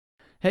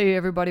Hey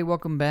everybody,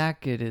 welcome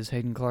back. It is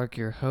Hayden Clark,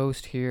 your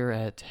host here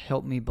at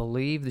Help Me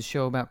Believe, the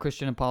show about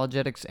Christian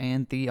apologetics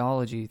and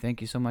theology. Thank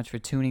you so much for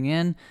tuning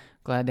in.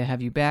 Glad to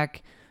have you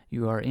back.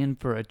 You are in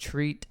for a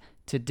treat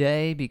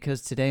today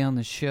because today on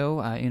the show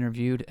I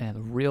interviewed a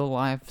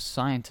real-life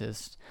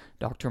scientist,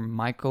 Dr.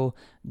 Michael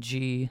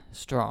G.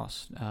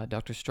 Strauss.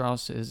 Dr.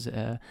 Strauss is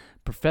a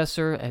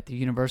professor at the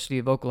University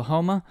of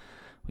Oklahoma,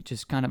 which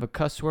is kind of a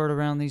cuss word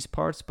around these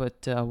parts, but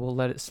we'll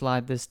let it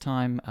slide this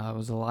time. It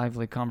was a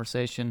lively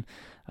conversation.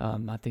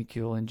 I think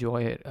you'll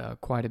enjoy it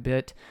quite a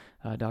bit.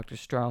 Dr.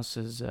 Strauss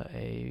is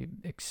an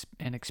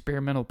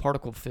experimental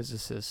particle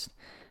physicist,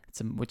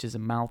 which is a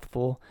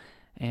mouthful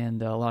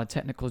and a lot of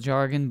technical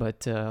jargon,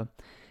 but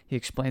he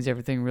explains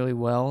everything really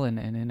well and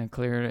in a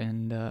clear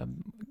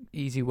and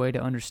easy way to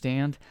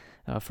understand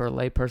for a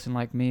layperson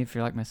like me, if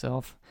you're like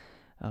myself.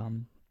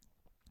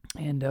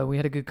 And we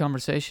had a good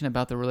conversation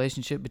about the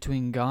relationship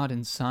between God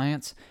and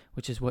science,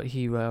 which is what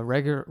he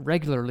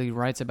regularly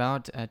writes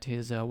about at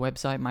his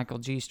website,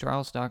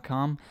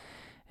 michaelgstrauss.com.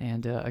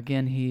 And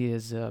again, he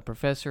is a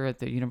professor at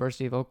the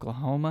University of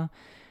Oklahoma,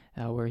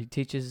 where he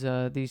teaches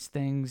these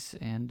things.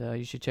 And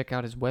you should check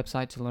out his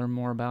website to learn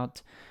more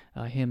about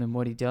him and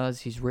what he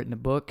does. He's written a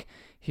book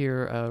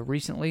here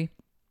recently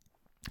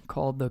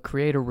called The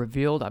Creator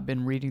Revealed. I've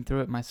been reading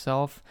through it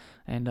myself,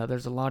 and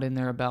there's a lot in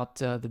there about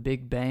the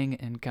Big Bang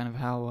and kind of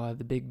how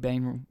the Big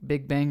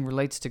Bang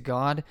relates to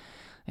God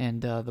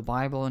and the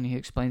Bible, and he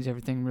explains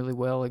everything really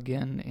well,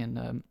 again,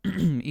 in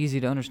easy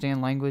to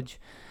understand language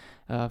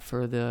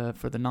for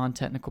the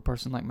non-technical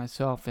person like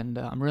myself, and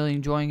I'm really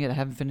enjoying it. I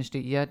haven't finished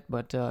it yet,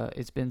 but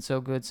it's been so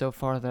good so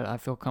far that I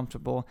feel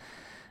comfortable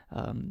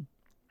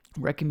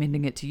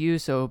recommending it to you,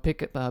 so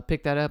pick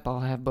that up. I'll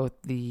have both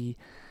the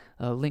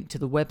link to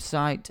the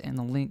website and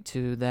the link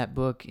to that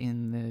book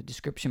in the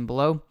description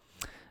below.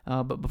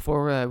 But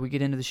before we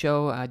get into the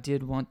show, I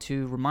did want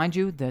to remind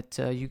you that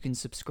you can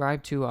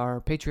subscribe to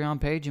our Patreon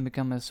page and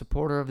become a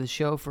supporter of the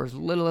show for as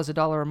little as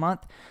 $1 a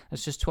month.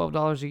 That's just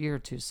 $12 a year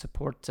to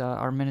support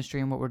our ministry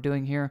and what we're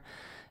doing here.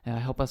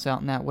 Help us out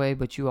in that way,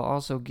 but you will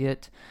also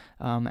get,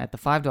 at the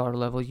 $5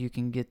 level, you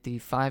can get the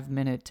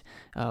 5-minute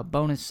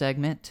bonus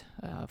segment,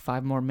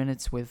 5 more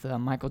minutes with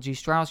Michael G.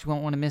 Strauss. You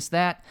won't want to miss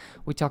that.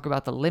 We talk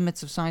about the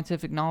limits of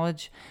scientific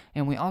knowledge,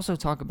 and we also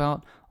talk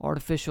about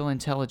artificial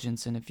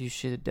intelligence, and if you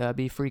should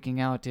be freaking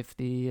out if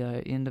the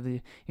end of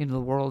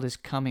the world is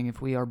coming, if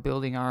we are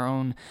building our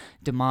own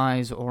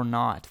demise or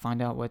not.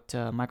 Find out what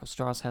Michael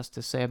Strauss has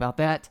to say about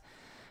that.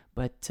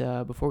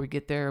 But before we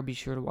get there, be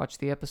sure to watch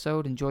the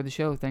episode. Enjoy the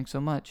show. Thanks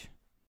so much.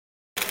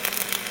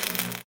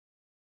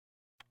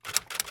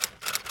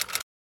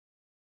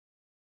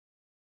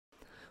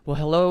 Well,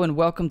 hello and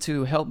welcome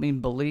to Help Me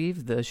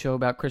Believe, the show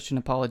about Christian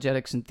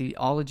apologetics and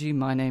theology.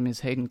 My name is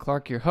Hayden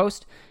Clark, your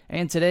host,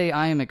 and today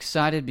I am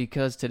excited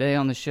because today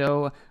on the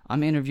show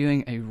I'm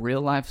interviewing a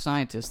real-life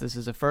scientist. This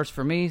is a first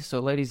for me,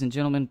 so ladies and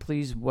gentlemen,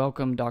 please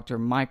welcome Dr.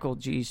 Michael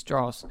G.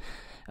 Strauss.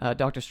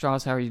 Dr.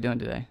 Strauss, how are you doing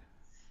today?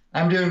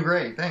 I'm doing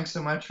great. Thanks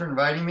so much for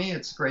inviting me.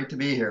 It's great to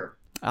be here.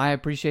 I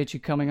appreciate you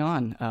coming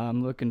on.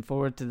 I'm looking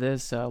forward to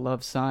this. I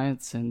love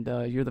science, and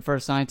you're the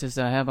first scientist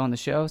I have on the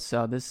show,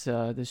 so this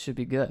should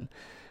be good.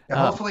 Yeah,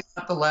 hopefully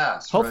not the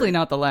last. Hopefully right?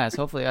 not the last.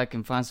 Hopefully I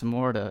can find some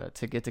more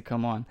to get to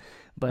come on.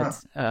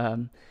 But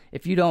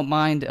if you don't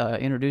mind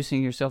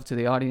introducing yourself to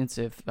the audience,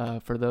 if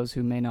for those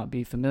who may not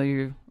be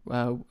familiar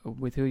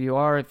with who you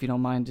are, if you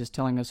don't mind just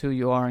telling us who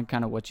you are and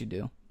kind of what you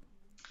do.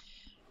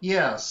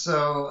 Yeah,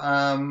 so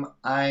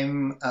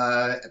I'm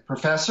a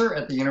professor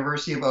at the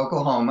University of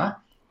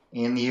Oklahoma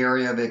in the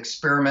area of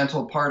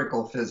experimental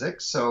particle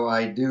physics. So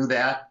I do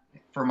that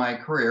for my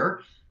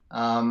career.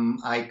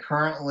 I've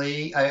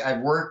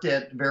worked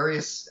at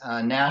various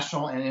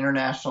national and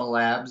international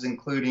labs,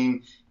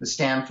 including the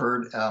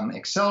Stanford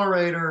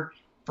Accelerator,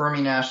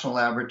 Fermi National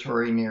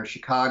Laboratory near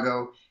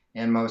Chicago,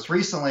 and most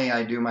recently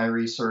I do my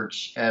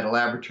research at a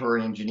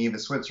laboratory in Geneva,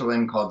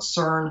 Switzerland called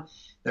CERN.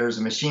 There's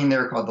a machine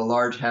there called the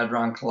Large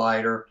Hadron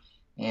Collider,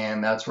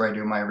 and that's where I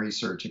do my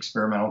research,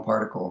 experimental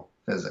particle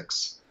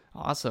physics.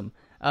 Awesome.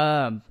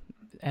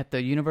 At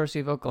the University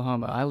of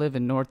Oklahoma, I live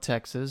in North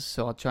Texas,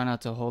 so I'll try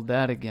not to hold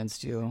that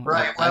against you.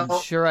 Right. I'm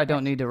sure I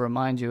don't need to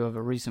remind you of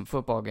a recent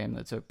football game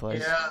that took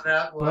place. Yeah,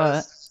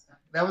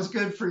 that was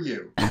good for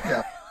you.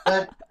 Yeah.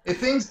 But if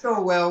things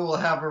go well, we'll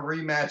have a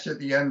rematch at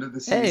the end of the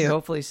season. Hey,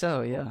 hopefully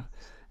so, yeah.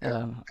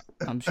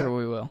 I'm sure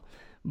we will.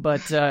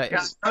 But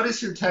yeah,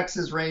 notice your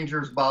Texas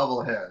Rangers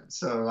bobblehead,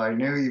 so I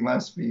knew you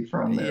must be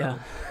from there.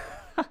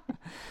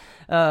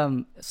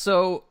 Yeah.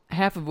 So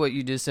half of what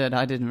you just said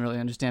I didn't really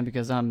understand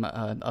because I'm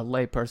a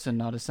lay person,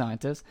 not a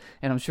scientist,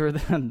 and I'm sure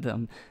that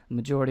the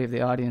majority of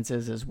the audience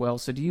is as well.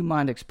 So do you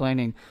mind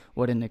explaining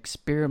what an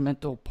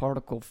experimental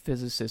particle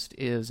physicist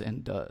is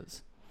and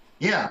does?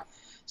 Yeah.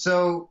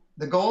 So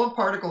the goal of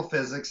particle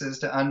physics is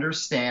to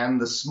understand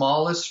the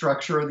smallest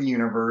structure of the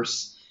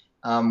universe,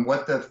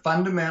 what the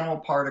fundamental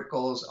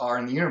particles are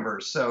in the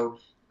universe. So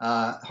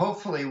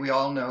hopefully we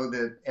all know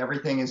that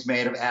everything is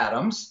made of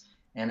atoms,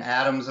 and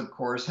atoms, of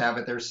course, have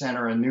at their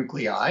center a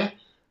nuclei.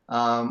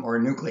 or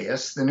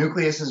nucleus. The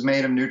nucleus is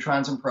made of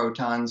neutrons and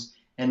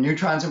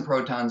neutrons and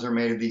protons are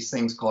made of these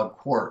things called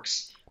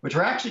quarks, which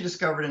were actually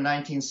discovered in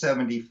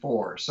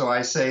 1974. So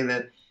I say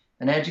that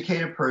an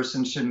educated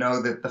person should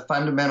know that the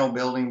fundamental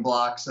building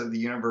blocks of the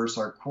universe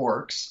are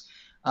quarks.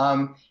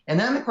 And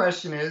then the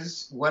question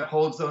is, what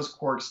holds those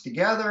quarks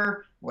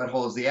together? What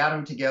holds the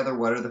atom together?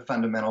 What are the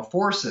fundamental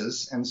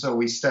forces? And so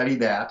we study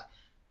that.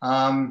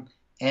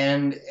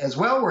 And as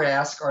well, we're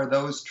asked, are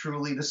those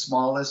truly the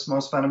smallest,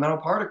 most fundamental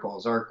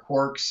particles? Are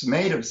quarks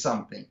made of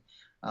something?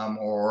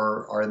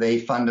 Or are they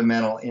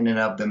fundamental in and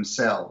of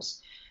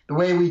themselves? The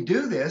way we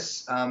do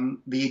this,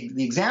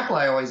 the example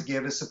I always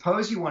give is,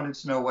 suppose you wanted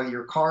to know what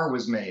your car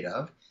was made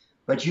of,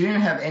 but you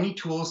didn't have any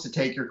tools to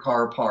take your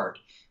car apart.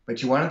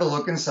 But you wanted to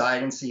look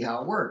inside and see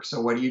how it works. So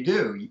what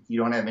do? You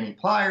don't have any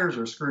pliers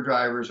or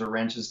screwdrivers or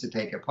wrenches to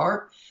take it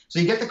apart. So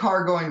you get the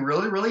car going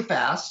really, really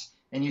fast,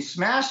 and you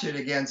smash it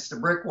against a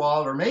brick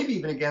wall or maybe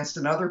even against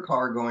another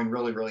car going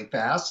really, really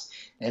fast,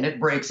 and it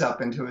breaks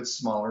up into its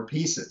smaller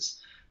pieces.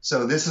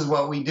 So this is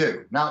what we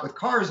do. Not with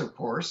cars, of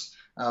course,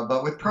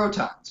 but with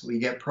protons. We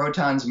get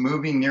protons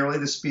moving nearly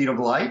the speed of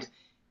light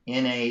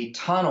in a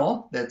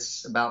tunnel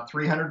that's about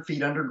 300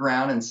 feet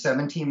underground and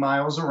 17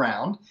 miles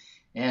around.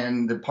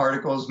 And the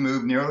particles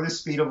move nearly the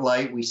speed of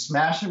light. We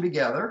smash them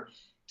together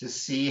to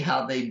see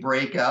how they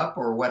break up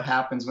or what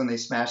happens when they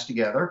smash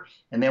together.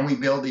 And then we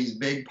build these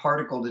big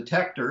particle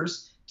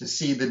detectors to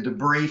see the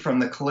debris from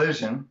the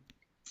collision.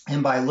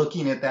 And by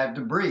looking at that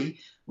debris,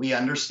 we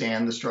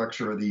understand the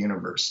structure of the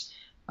universe.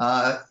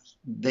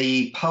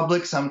 The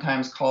public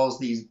sometimes calls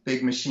these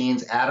big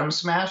machines atom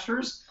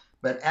smashers,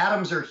 but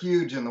atoms are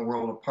huge in the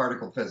world of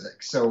particle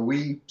physics. So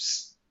we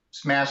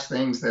smash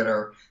things that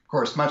are, of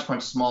course, much,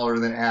 much smaller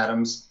than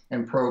atoms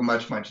and probe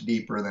much, much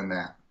deeper than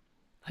that.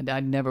 I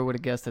never would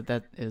have guessed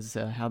that is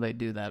how they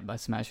do that, by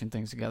smashing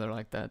things together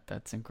like that.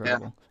 That's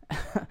incredible.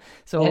 Yeah.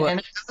 So, and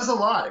it does a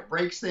lot. It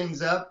breaks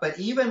things up. But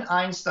even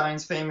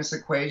Einstein's famous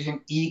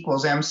equation, E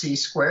equals mc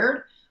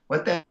squared,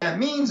 what that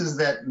means is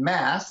that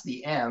mass,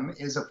 the m,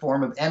 is a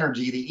form of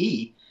energy, the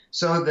E.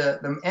 So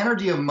the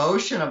energy of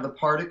motion of the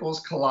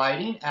particles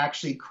colliding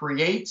actually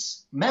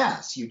creates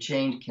mass. You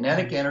change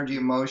kinetic energy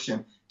of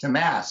motion to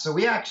mass. So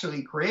we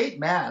actually create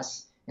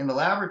mass in the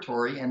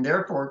laboratory and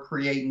therefore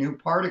create new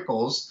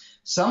particles,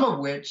 some of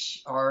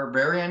which are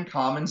very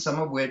uncommon, some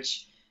of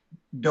which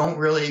don't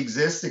really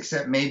exist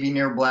except maybe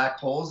near black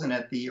holes and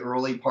at the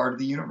early part of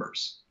the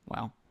universe.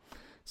 Wow.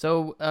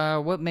 So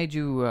what made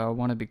you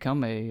want to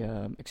become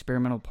a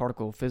experimental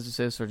particle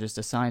physicist or just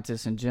a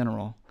scientist in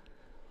general?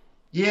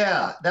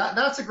 Yeah,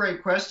 that's a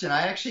great question.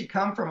 I actually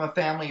come from a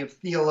family of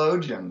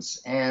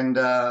theologians, and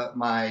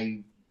my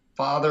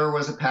father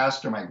was a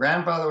pastor. My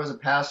grandfather was a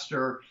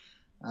pastor.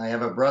 I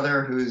have a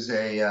brother who's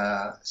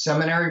a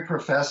seminary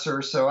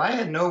professor. So I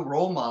had no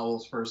role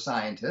models for a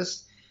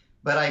scientist,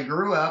 but I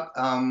grew up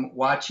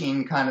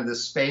watching kind of the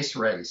space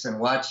race and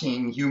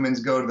watching humans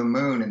go to the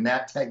moon, and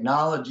that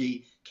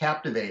technology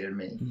captivated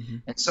me. Mm-hmm.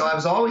 And so I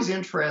was always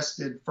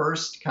interested,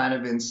 first kind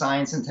of in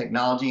science and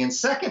technology, and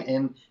second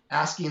in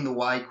asking the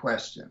why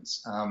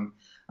questions.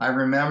 I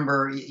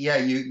remember,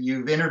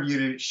 you've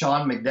interviewed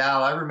Sean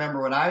McDowell. I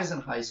remember when I was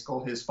in high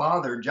school, his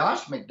father,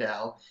 Josh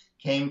McDowell,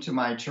 came to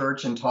my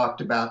church and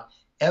talked about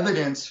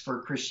evidence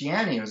for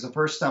Christianity. It was the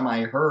first time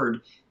I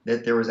heard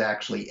that there was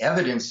actually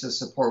evidence to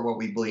support what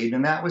we believed,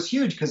 and that was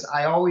huge because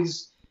I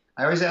always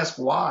ask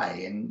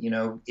why,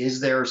 and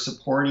is there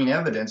supporting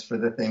evidence for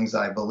the things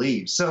I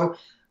believe? So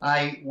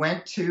I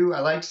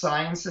liked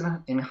science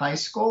in high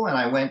school, and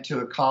I went to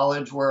a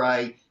college where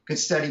I could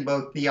study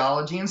both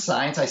theology and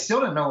science. I still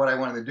didn't know what I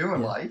wanted to do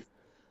in life.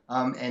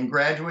 And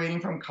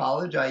graduating from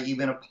college, I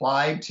even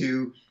applied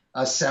to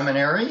a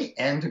seminary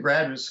and to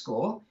graduate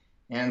school.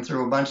 And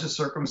through a bunch of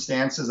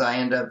circumstances, I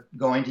ended up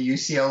going to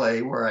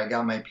UCLA, where I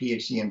got my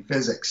PhD in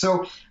physics.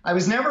 So I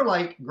was never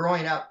like,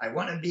 growing up, I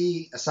want to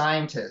be a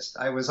scientist.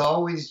 I was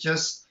always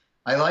just,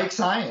 I like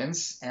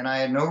science, and I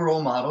had no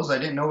role models. I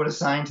didn't know what a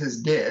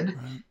scientist did.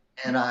 Right.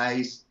 And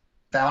I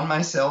found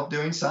myself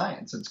doing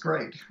science. It's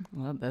great.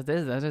 Well, that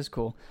is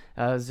cool.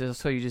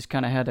 So you just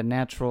kind of had a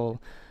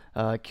natural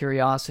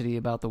curiosity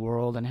about the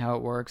world and how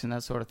it works and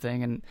that sort of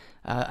thing. And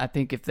I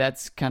think if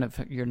that's kind of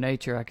your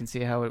nature, I can see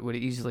how it would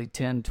easily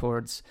tend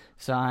towards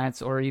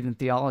science or even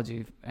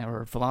theology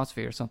or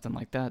philosophy or something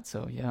like that.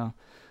 So yeah,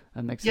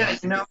 that makes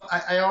sense. Yeah,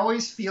 I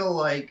always feel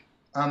like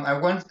I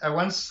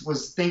once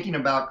was thinking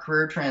about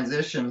career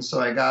transition, so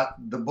I got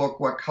the book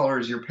What Color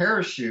is Your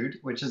Parachute,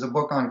 which is a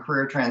book on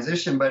career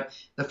transition. But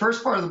the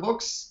first part of the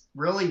book's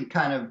really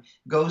kind of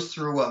goes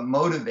through what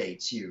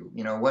motivates you,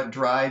 what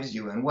drives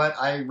you. And what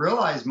I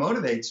realize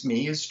motivates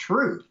me is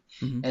truth.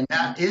 Mm-hmm. And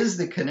that is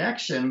the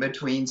connection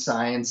between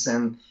science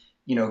and,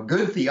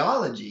 good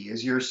theology,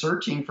 is you're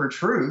searching for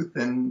truth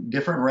in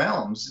different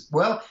realms.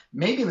 Well,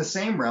 maybe in the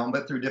same realm,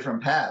 but through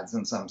different paths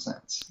in some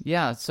sense.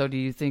 Yeah. So do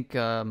you think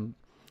a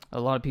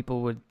lot of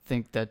people would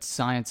think that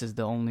science is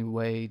the only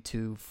way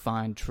to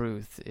find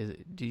truth?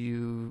 Do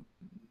you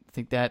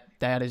think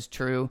that is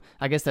true?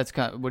 I guess that's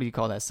kind of, what do you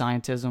call that?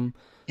 Scientism?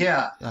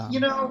 Yeah.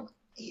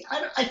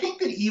 I think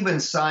that even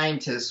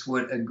scientists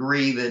would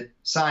agree that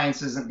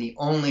science isn't the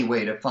only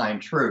way to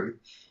find truth.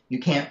 You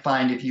can't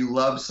find if you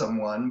love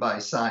someone by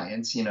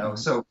science, you know. Right.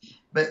 So,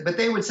 but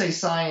they would say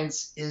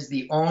science is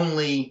the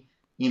only,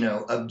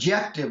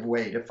 objective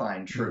way to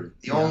find truth,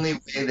 the Yeah. only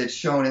way that's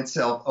shown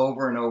itself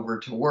over and over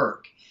to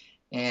work.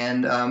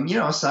 And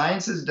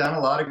science has done a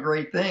lot of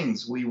great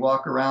things. We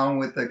walk around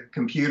with a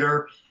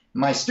computer.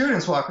 My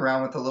students walk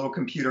around with a little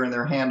computer in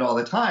their hand all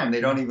the time.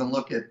 They don't even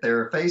look at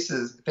their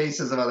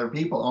faces of other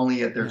people,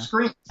 only at their Yeah.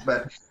 screens.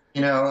 But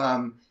you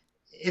know,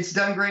 it's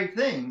done great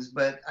things.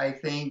 But I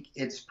think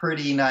it's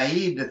pretty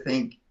naive to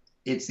think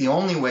it's the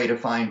only way to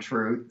find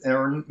truth,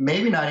 or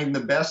maybe not even the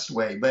best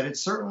way. But it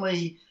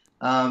certainly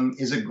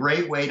is a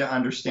great way to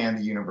understand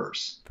the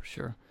universe. For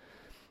sure.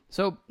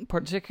 So,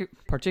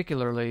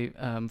 particularly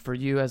for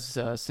you, as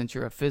since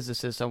you're a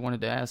physicist, I wanted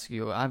to ask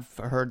you. I've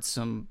heard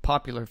some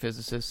popular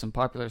physicists, some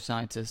popular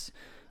scientists,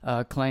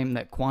 claim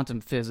that quantum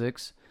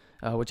physics,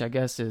 which I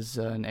guess is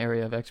an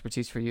area of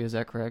expertise for you, is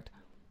that correct?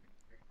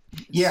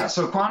 Yeah,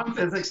 so quantum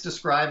physics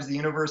describes the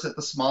universe at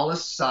the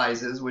smallest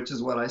sizes, which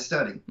is what I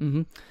study.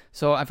 Mm-hmm.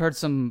 So I've heard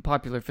some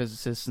popular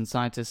physicists and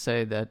scientists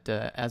say that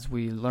as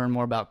we learn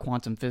more about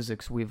quantum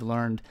physics, we've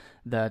learned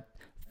that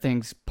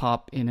things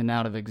pop in and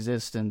out of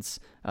existence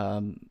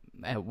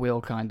at will,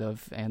 kind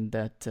of, and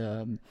that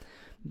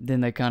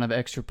then they kind of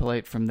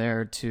extrapolate from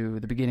there to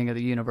the beginning of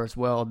the universe.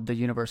 Well, the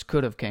universe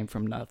could have came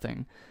from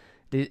nothing.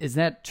 Is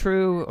that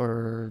true,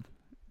 or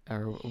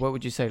what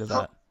would you say to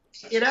that?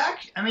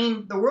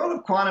 The world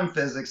of quantum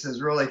physics is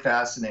really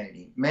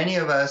fascinating. Many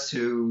of us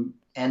who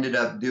ended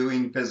up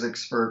doing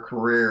physics for a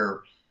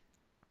career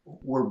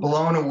were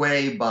blown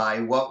away by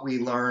what we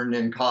learned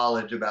in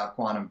college about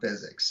quantum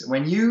physics.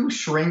 When you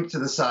shrink to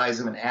the size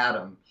of an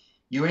atom,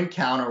 you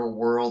encounter a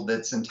world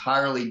that's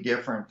entirely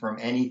different from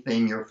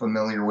anything you're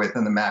familiar with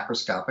in the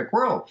macroscopic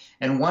world.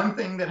 And one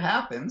thing that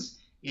happens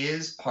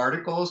is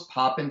particles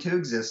pop into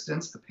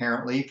existence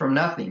apparently from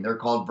nothing. They're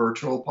called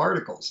virtual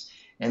particles,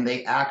 and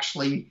they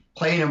actually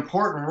play an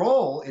important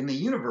role in the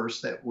universe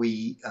that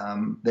we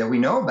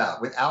know about.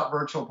 Without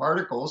virtual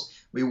particles,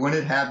 we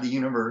wouldn't have the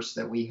universe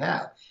that we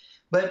have.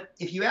 But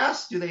if you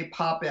ask, do they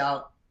pop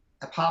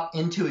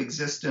into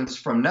existence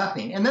from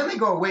nothing? And then they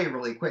go away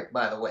really quick,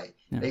 by the way.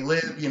 Yeah. They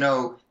live,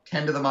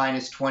 10 to the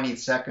minus 20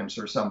 seconds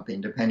or something,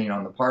 depending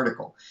on the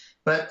particle.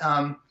 But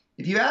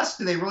if you ask,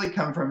 do they really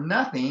come from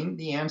nothing?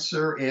 The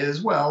answer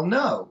is, well,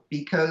 no,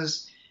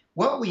 because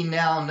what we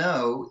now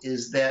know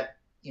is that,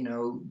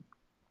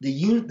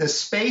 the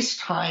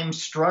space-time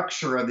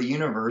structure of the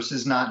universe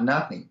is not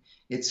nothing.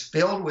 It's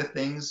filled with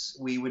things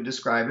we would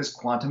describe as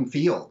quantum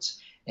fields.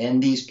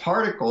 And these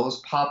particles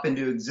pop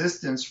into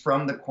existence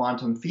from the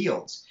quantum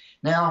fields.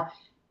 Now,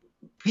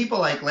 people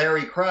like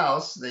Larry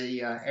Krauss,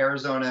 the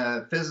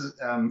Arizona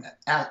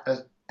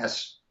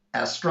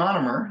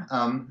astronomer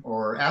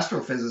or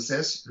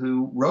astrophysicist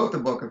who wrote the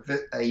book of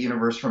A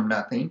Universe from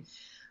Nothing,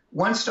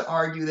 wants to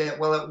argue that,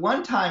 well, at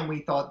one time we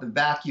thought the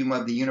vacuum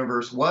of the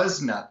universe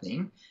was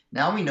nothing.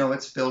 Now we know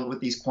it's filled with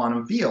these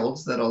quantum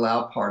fields that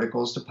allow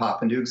particles to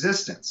pop into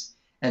existence.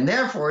 And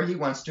therefore, he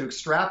wants to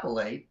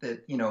extrapolate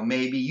that,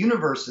 maybe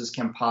universes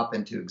can pop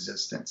into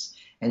existence.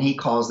 And he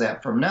calls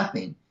that from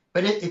nothing.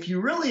 But if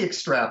you really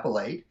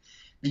extrapolate,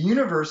 the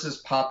universe is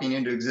popping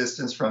into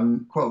existence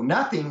from, quote,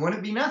 nothing, wouldn't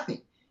it be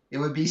nothing? It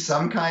would be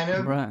some kind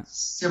of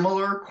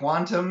similar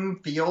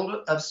quantum field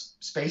of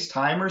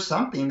space-time or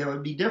something that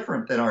would be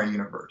different than our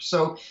universe.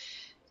 So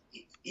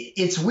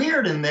it's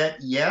weird in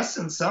that, yes,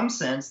 in some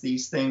sense,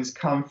 these things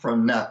come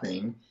from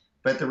nothing.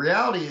 But the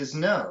reality is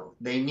no,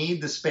 they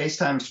need the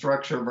space-time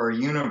structure of our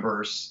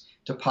universe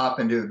to pop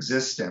into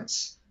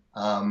existence.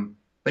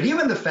 But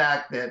even the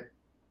fact that,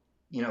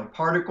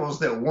 particles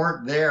that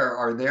weren't there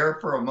are there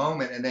for a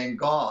moment and then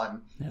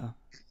gone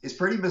is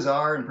pretty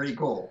bizarre and pretty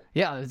cool.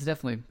 Yeah, it's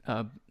definitely,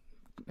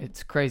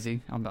 it's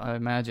crazy. I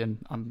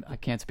imagine. I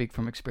can't speak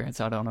from experience.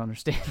 I don't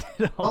understand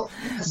it all.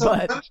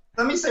 Well,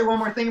 let me say one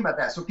more thing about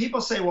that. So people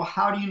say, well,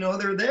 how do you know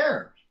they're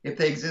there if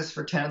they exist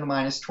for 10 to the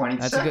minus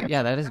 20 seconds?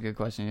 That is a good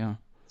question, yeah.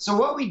 So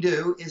what we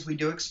do is we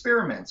do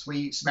experiments.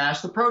 We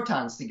smash the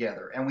protons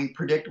together and we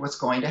predict what's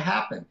going to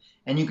happen.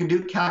 And you can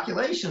do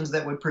calculations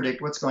that would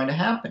predict what's going to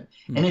happen.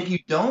 Mm-hmm. And if you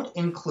don't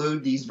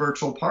include these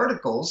virtual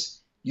particles,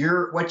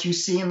 what you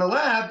see in the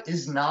lab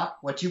is not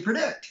what you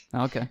predict.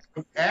 Okay.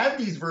 Add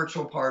these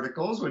virtual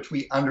particles, which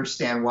we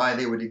understand why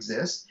they would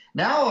exist.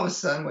 Now all of a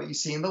sudden what you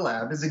see in the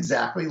lab is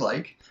exactly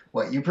like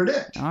what you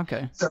predict.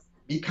 Okay. So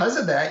because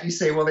of that, you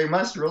say, well, they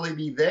must really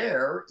be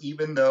there,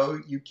 even though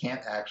you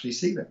can't actually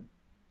see them.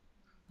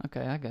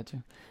 Okay, I got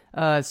you.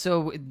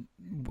 So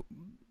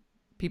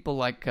people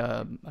like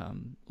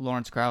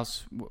Lawrence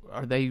Krauss,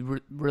 are they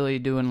really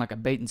doing like a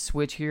bait and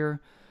switch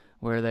here,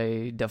 where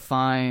they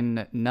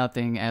define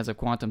nothing as a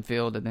quantum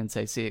field and then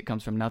say, see, it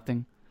comes from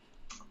nothing?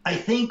 I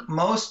think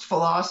most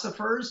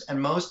philosophers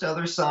and most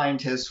other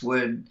scientists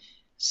would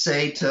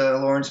say to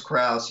Lawrence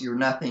Krauss, "Your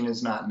nothing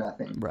is not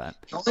nothing." Right.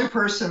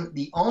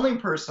 The only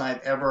person I've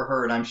ever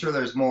heard, I'm sure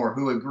there's more,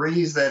 who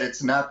agrees that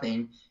it's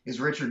nothing is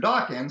Richard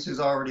Dawkins, who's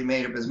already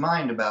made up his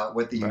mind about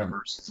what the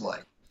universe is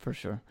like. For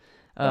sure.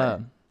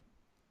 Right.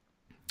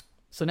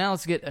 So now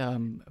let's get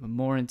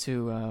more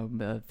into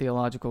the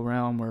theological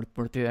realm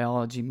where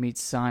theology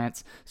meets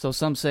science. So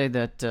some say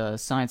that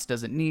science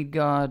doesn't need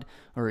God,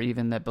 or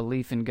even that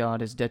belief in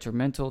God is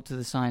detrimental to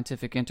the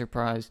scientific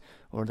enterprise,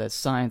 or that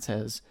science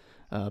has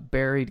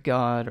buried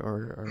God,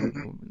 or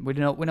we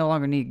no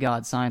longer need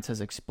God. Science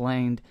has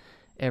explained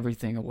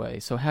everything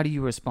away. So how do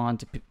you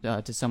respond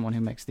to someone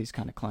who makes these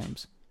kind of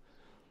claims?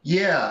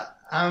 Yeah,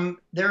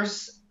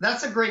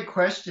 that's a great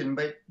question,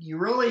 but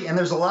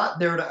there's a lot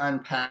there to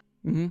unpack.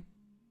 Mm-hmm.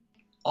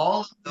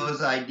 All of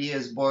those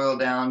ideas boil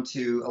down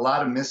to a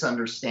lot of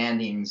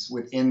misunderstandings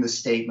within the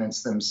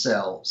statements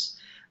themselves.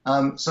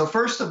 So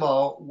first of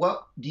all,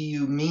 what do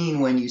you mean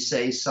when you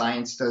say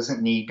science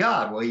doesn't need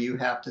God? Well, you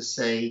have to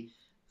say,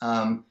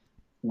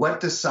 what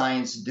does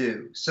science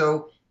do?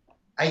 So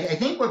I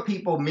think what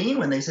people mean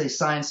when they say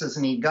science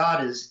doesn't need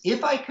God is,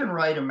 if I can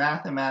write a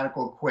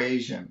mathematical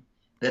equation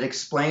that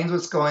explains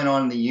what's going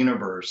on in the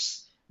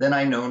universe, then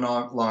I no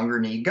longer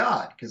need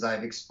God because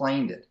I've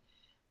explained it.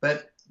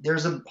 But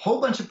there's a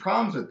whole bunch of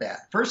problems with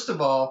that. First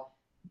of all,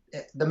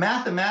 the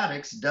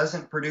mathematics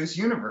doesn't produce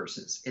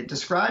universes. It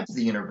describes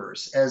the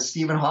universe. As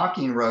Stephen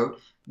Hawking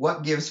wrote,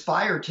 what gives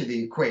fire to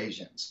the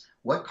equations?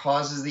 What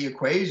causes the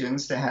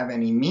equations to have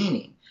any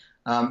meaning?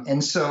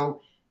 And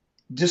so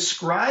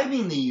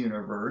describing the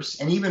universe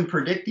and even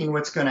predicting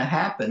what's going to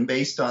happen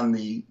based on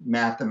the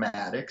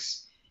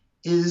mathematics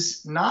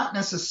is not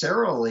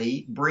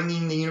necessarily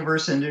bringing the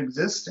universe into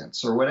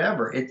existence or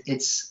whatever.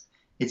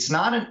 It's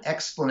not an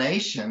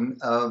explanation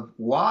of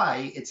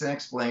why, it's an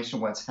explanation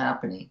of what's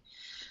happening.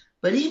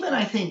 But even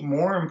I think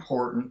more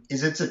important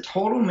is it's a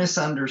total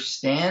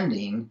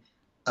misunderstanding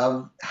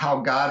of how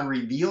God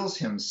reveals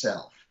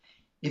himself.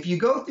 If you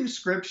go through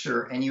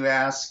Scripture and you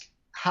ask,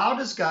 how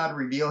does God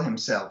reveal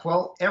himself?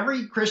 Well,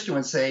 every Christian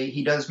would say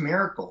he does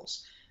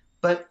miracles.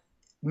 But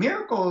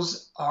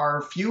miracles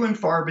are few and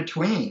far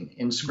between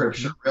in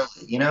Scripture, really.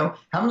 You know,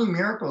 how many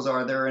miracles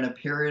are there in a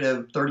period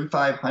of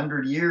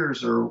 3,500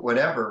 years or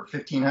whatever,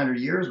 1,500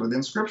 years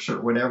within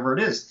Scripture, whatever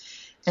it is?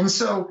 And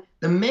so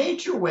the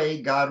major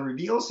way God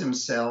reveals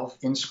himself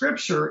in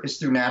Scripture is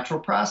through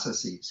natural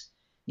processes.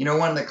 You know,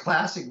 one of the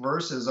classic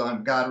verses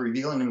on God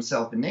revealing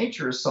himself in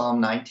nature is Psalm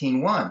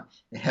 19:1.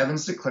 The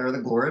heavens declare the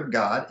glory of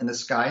God, and the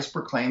skies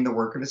proclaim the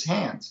work of his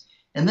hands.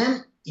 And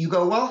then you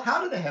go, well,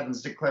 how do the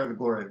heavens declare the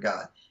glory of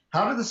God?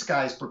 How do the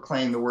skies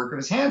proclaim the work of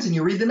his hands? And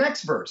you read the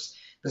next verse.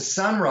 The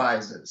sun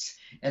rises,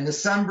 and the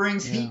sun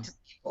brings heat to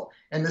people,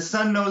 and the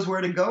sun knows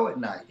where to go at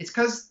night. It's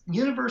because the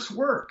universe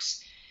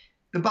works.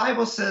 The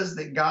Bible says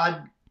that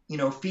God,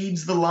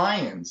 feeds the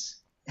lions.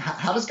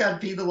 How does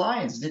God feed the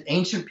lions? Did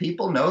ancient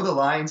people know the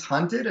lions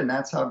hunted, and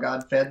that's how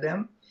God fed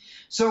them?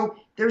 So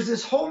there's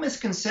this whole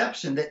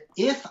misconception that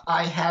if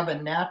I have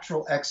a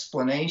natural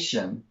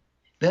explanation,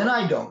 then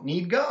I don't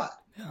need God.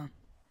 Yeah.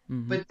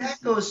 Mm-hmm. But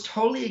that goes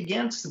totally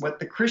against what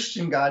the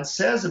Christian God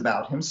says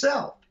about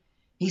himself.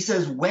 He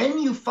says, when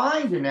you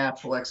find a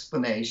natural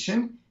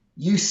explanation,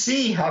 you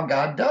see how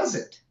God does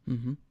it.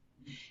 Mm-hmm.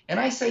 And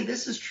I say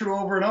this is true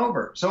over and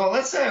over. So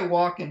let's say I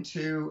walk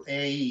into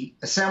an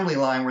assembly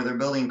line where they're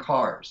building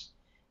cars,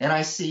 and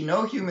I see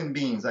no human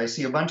beings. I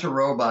see a bunch of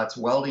robots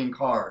welding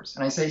cars.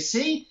 And I say,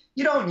 see,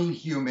 you don't need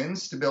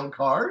humans to build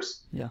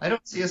cars. Yeah. I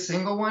don't see a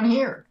single one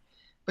here.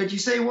 But you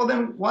say, well,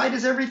 then why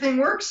does everything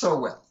work so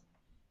well?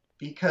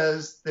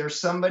 Because there's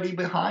somebody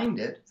behind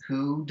it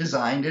who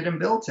designed it and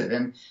built it.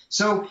 And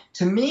so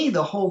to me,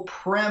 the whole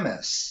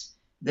premise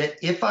that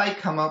if I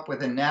come up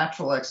with a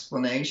natural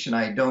explanation,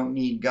 I don't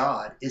need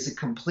God, is a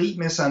complete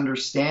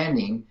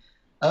misunderstanding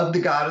of the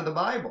God of the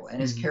Bible and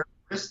his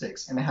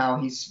characteristics and how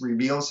he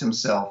reveals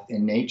himself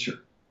in nature.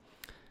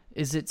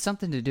 Is it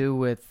something to do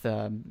with,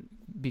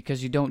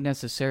 because you don't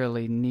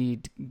necessarily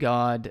need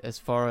God as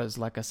far as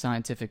like a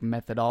scientific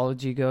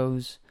methodology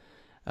goes,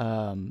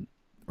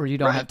 or you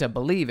don't have to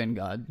believe in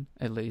God,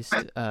 at least.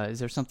 Is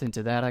there something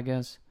to that, I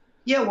guess?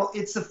 Yeah, well,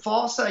 it's the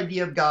false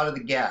idea of God of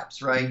the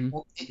gaps, right? Mm-hmm.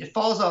 Well, it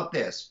falls off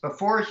this.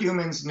 Before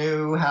humans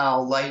knew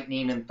how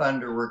lightning and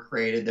thunder were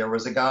created, there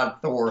was a god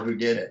Thor who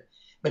did it.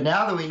 But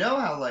now that we know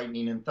how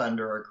lightning and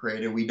thunder are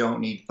created, we don't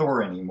need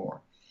Thor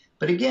anymore.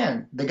 But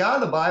again, the God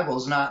of the Bible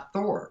is not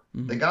Thor.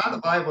 Mm-hmm. The God of the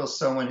Bible is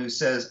someone who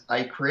says,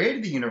 I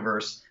created the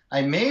universe,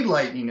 I made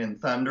lightning and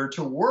thunder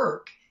to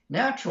work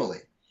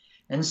naturally.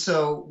 And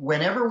so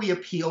whenever we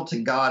appeal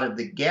to God of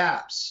the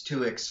gaps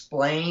to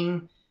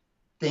explain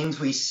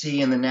things we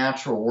see in the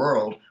natural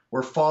world,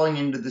 we're falling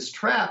into this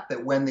trap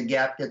that when the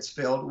gap gets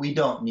filled, we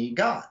don't need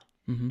God.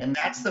 Mm-hmm. And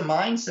that's the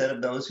mindset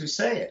of those who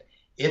say it.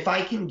 If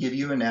I can give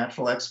you a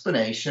natural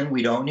explanation,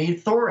 we don't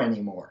need Thor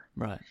anymore.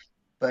 Right.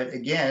 But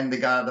again, the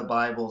God of the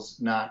Bible's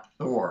not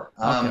Thor.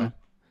 Okay.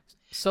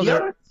 So the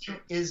other thing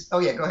is, go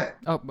ahead.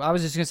 Oh, I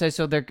was just going to say,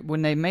 so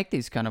when they make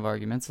these kind of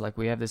arguments, like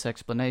we have this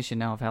explanation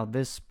now of how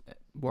this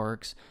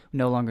works,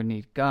 no longer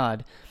need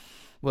God.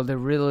 Well, they're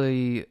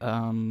really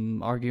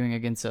arguing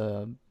against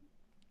a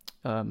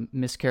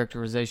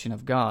mischaracterization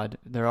of God.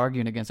 They're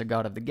arguing against a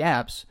God of the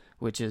gaps,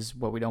 which is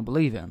what we don't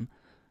believe in.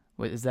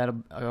 Is that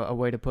a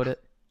way to put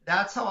it?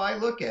 That's how I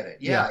look at it.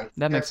 Yeah, Yeah, I think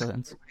that makes that's a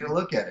sense. good way to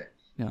look at it.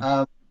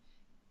 Yeah.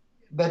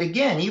 But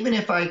again, even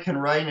if I can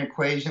write an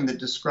equation that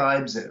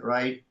describes it,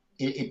 right,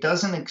 it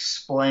doesn't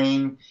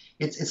explain.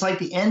 It's like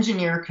the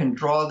engineer can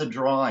draw the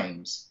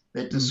drawings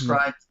that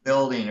describe the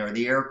building or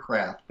the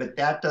aircraft, but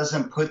that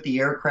doesn't put the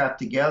aircraft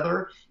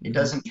together. It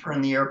doesn't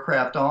turn the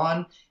aircraft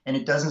on, and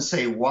it doesn't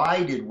say,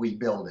 why did we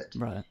build it?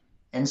 Right.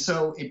 And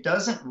so it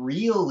doesn't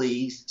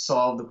really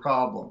solve the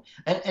problem.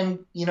 And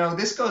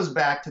this goes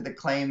back to the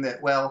claim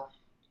that, well,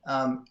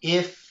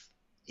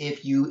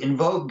 if you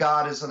invoke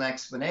God as an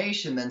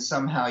explanation, then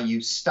somehow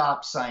you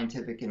stop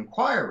scientific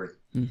inquiry.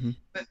 Mm-hmm.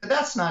 But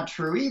that's not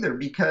true either,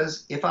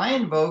 because if I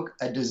invoke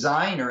a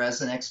designer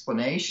as an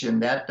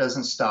explanation, that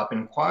doesn't stop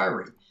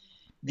inquiry.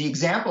 The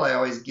example I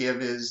always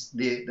give is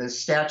the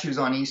statues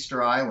on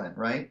Easter Island,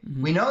 right?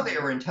 Mm-hmm. We know they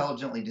were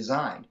intelligently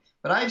designed,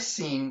 but I've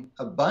seen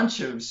a bunch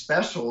of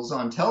specials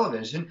on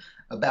television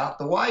about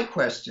the why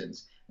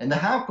questions and the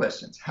how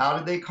questions. How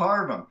did they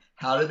carve them?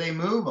 How did they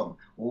move them?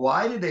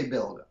 Why did they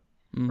build them?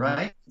 Mm-hmm.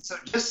 Right? So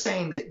just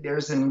saying that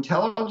there's an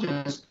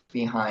intelligence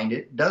behind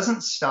it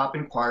doesn't stop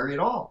inquiry at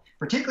all,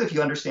 particularly if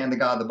you understand the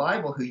God of the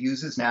Bible who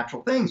uses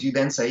natural things. You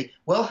then say,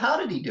 well, how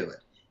did he do it?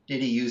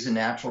 Did he use a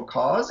natural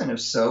cause? And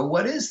if so,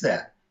 what is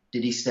that?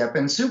 Did he step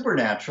in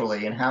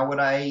supernaturally? And how would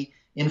I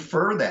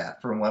infer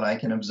that from what I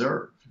can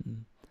observe?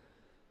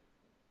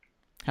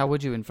 How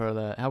would you infer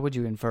that? How would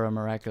you infer a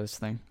miraculous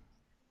thing?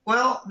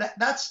 Well,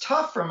 that's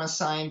tough from a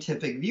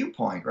scientific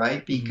viewpoint,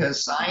 right?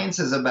 Because science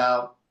is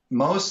about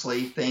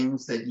mostly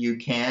things that you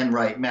can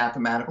write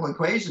mathematical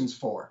equations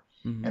for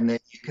and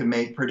that you can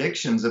make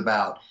predictions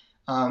about.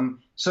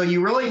 So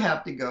you really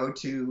have to go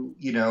to,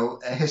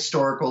 a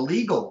historical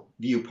legal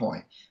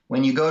viewpoint.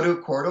 When you go to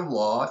a court of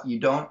law, you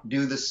don't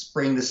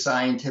bring the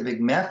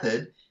scientific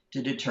method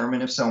to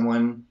determine if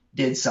someone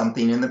did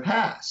something in the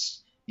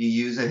past. You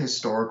use a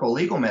historical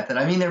legal method.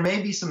 I mean, there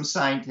may be some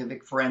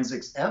scientific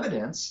forensics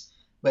evidence,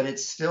 but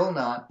it's still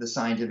not the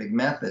scientific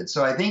method.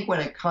 So I think when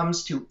it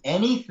comes to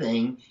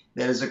anything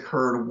that has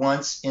occurred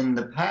once in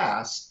the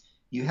past,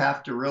 you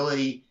have to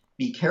really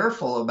be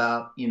careful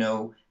about,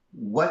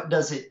 what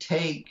does it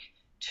take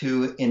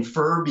to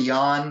infer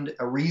beyond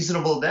a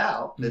reasonable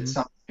doubt that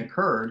something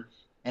occurred.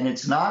 And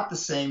it's not the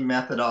same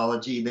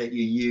methodology that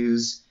you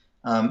use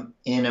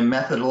in a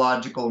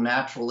methodological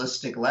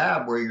naturalistic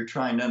lab where you're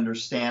trying to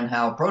understand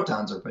how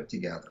protons are put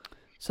together.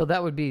 So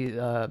that would be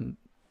a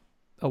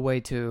way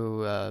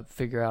to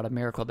figure out a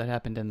miracle that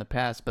happened in the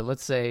past. But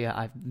let's say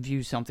I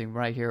view something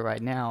right here,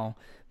 right now,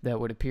 that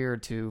would appear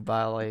to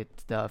violate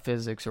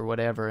physics or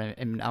whatever,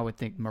 and I would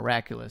think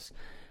miraculous.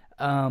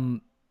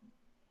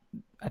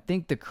 I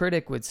think the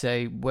critic would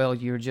say, well,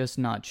 you're just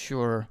not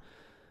sure.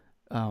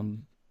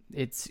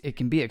 It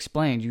can be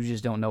explained, you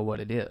just don't know what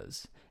it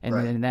is. And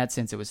right. In that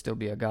sense, it would still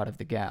be a God of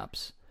the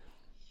gaps.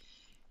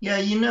 Yeah,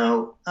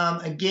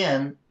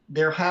 again,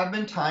 there have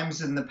been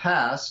times in the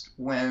past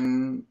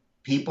when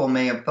people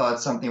may have thought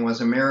something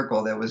was a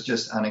miracle that was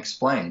just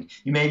unexplained.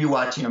 You may be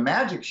watching a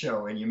magic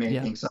show and you may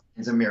think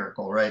something's a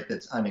miracle, right,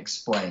 that's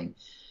unexplained.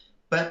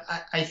 But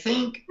I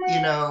think,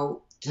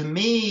 to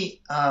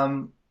me,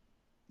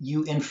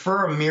 you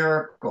infer a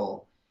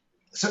miracle.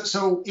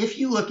 So if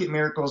you look at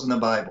miracles in the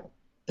Bible,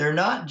 they're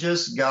not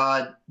just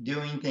God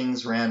doing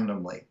things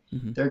randomly.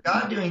 Mm-hmm. They're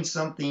God doing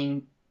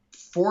something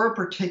for a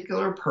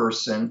particular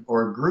person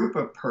or a group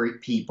of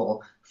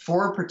people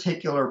for a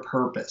particular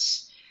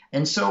purpose.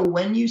 And so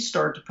when you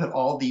start to put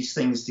all these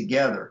things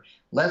together,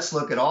 let's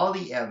look at all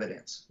the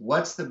evidence.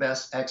 What's the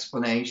best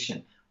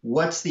explanation?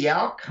 What's the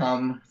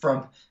outcome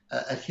from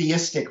a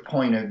theistic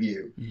point of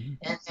view?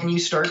 Mm-hmm. And you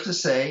start to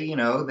say,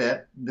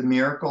 that the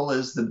miracle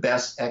is the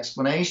best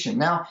explanation.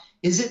 Now,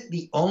 is it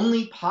the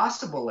only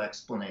possible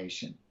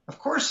explanation? Of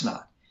course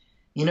not.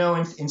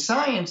 In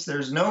science,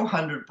 there's no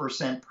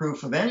 100%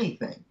 proof of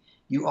anything.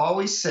 You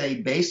always say,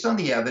 based on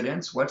the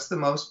evidence, what's the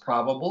most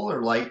probable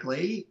or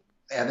likely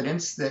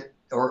evidence that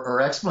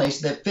or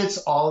explanation that fits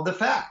all of the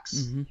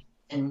facts. Mm-hmm.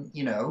 And,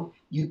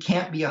 you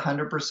can't be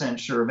 100%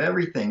 sure of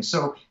everything.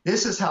 So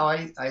this is how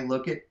I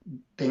look at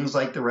things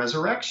like the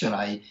resurrection.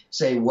 I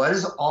say, what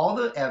is all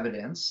the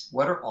evidence?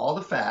 What are all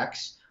the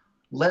facts?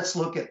 Let's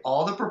look at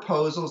all the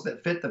proposals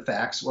that fit the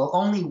facts. Well,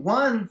 only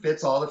one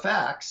fits all the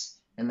facts,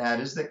 and that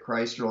is that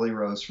Christ really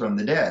rose from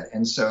the dead.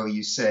 And so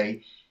you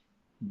say,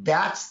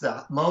 that's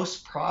the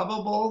most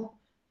probable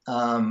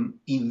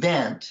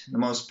event, the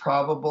most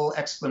probable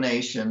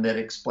explanation that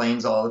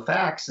explains all the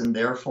facts, and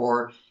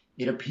therefore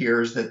it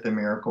appears that the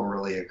miracle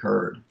really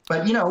occurred.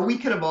 But, we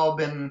could have all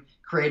been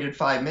created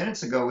 5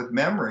 minutes ago with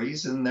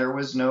memories, and there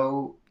was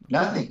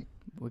nothing.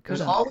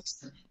 There's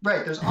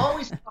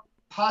always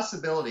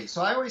possibility.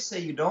 So I always say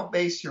you don't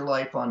base your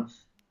life on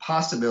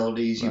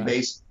possibilities, you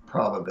base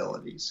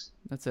probabilities.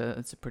 That's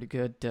a pretty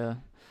good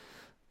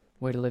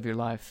way to live your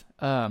life.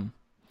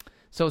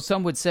 So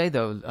some would say,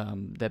 though,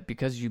 that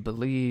because you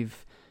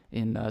believe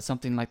in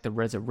something like the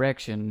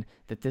resurrection,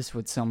 that this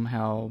would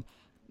somehow,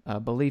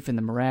 belief in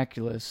the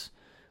miraculous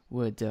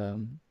would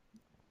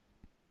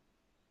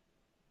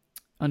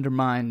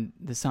undermine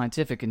the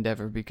scientific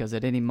endeavor, because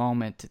at any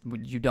moment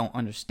you don't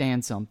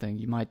understand something,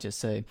 you might just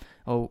say,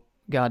 oh,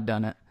 God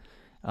done it.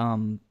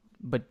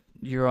 But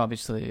you're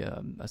obviously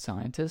a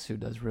scientist who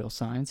does real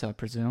science, I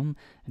presume,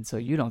 and so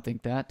you don't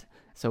think that.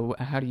 So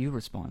how do you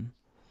respond?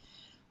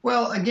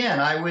 Well, again,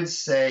 I would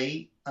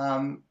say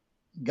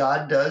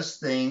God does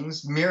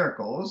things,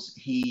 miracles.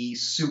 He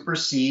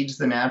supersedes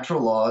the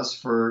natural laws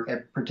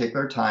at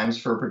particular times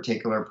for a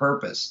particular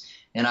purpose.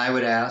 And I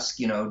would ask,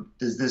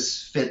 does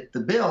this fit the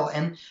bill?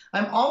 And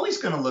I'm always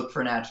going to look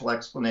for natural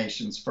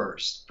explanations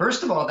first.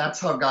 First of all, that's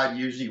how God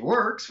usually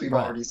works. We've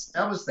already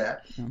established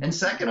that. Mm-hmm. And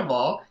second of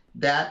all,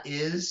 that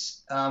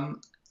is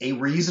a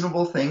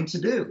reasonable thing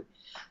to do.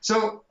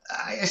 So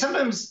I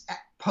sometimes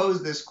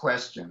pose this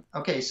question.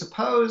 Okay,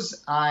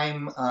 suppose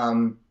I'm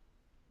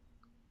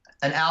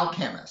an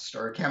alchemist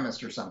or a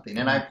chemist or something,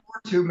 and I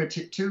pour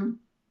two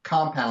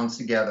compounds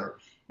together,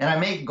 and I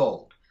make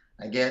gold.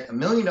 I get $1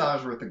 million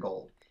worth of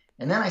gold.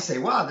 And then I say,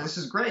 wow, this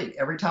is great.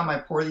 Every time I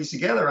pour these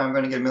together, I'm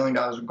going to get $1 million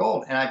of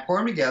gold. And I pour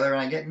them together and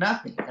I get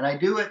nothing. And I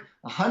do it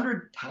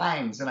 100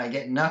 times and I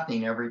get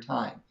nothing every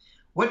time.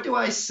 What do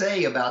I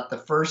say about the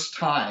first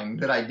time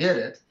that I did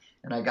it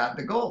and I got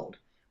the gold?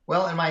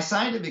 Well, in my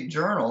scientific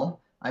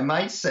journal, I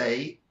might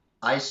say,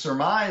 I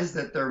surmise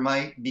that there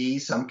might be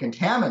some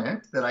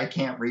contaminant that I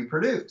can't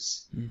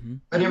reproduce. Mm-hmm.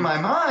 But in my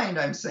mind,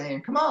 I'm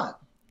saying, come on,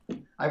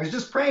 I was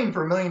just praying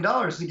for $1 million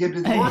to give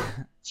to the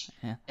orphanage.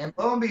 Yeah. And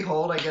lo and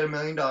behold, I get $1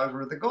 million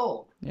worth of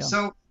gold. Yeah.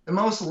 So the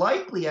most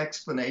likely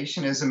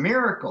explanation is a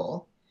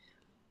miracle.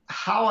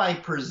 How I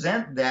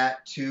present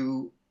that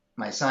to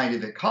my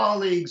scientific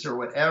colleagues or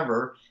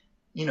whatever,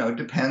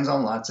 depends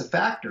on lots of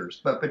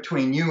factors. But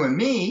between you and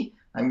me,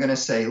 I'm going to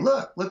say,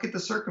 look at the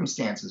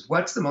circumstances.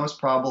 What's the most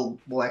probable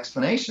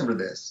explanation for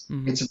this?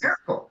 Mm-hmm. It's a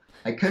miracle.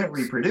 I couldn't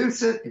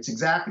reproduce it. It's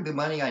exactly the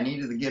money I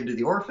needed to give to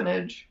the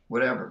orphanage,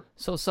 whatever.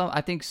 So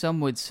I think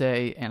some would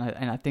say, and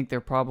I think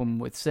their problem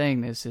with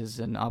saying this is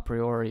an a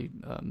priori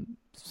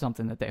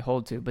something that they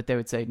hold to, but they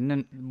would say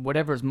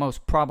whatever is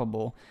most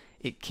probable,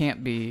 it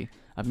can't be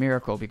a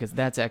miracle because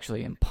that's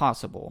actually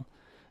impossible.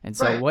 And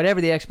so whatever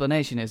the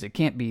explanation is, it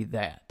can't be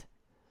that.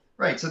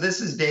 Right. So this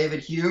is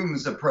David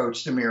Hume's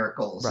approach to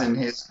miracles in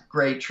his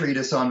great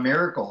treatise on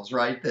miracles,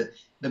 right? That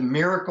the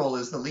miracle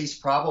is the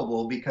least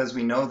probable because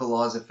we know the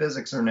laws of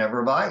physics are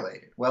never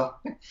violated. Well,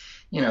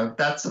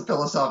 that's a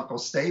philosophical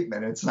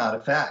statement. It's not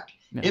a fact.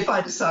 Yeah. If I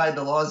decide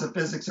the laws of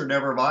physics are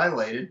never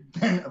violated,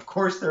 then of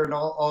course there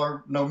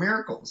are no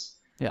miracles.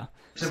 Yeah.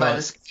 So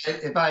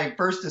if I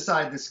first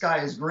decide the sky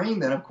is green,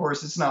 then of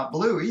course it's not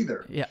blue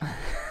either. Yeah.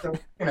 So,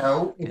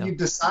 if you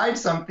decide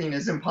something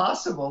is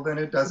impossible, then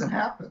it doesn't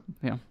happen.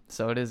 Yeah.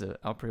 So it is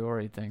a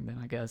priori thing then,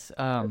 I guess.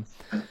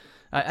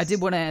 I did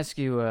want to ask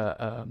you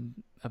a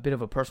bit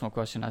of a personal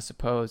question, I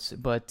suppose,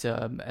 but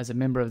as a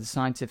member of the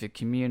scientific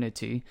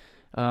community,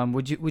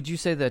 would you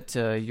say that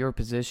your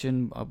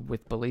position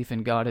with belief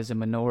in God is a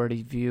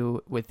minority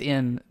view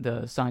within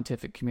the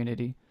scientific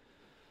community?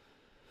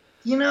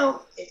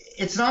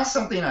 It's not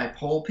something I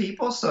poll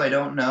people, so I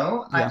don't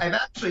know. Yeah. I've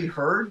actually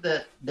heard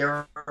that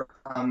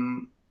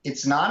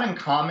it's not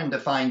uncommon to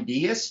find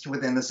deists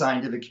within the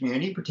scientific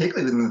community,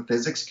 particularly within the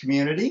physics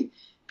community,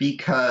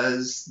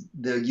 because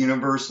the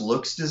universe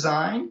looks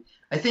designed.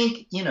 I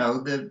think,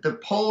 the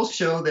polls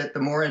show that the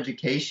more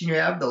education you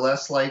have, the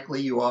less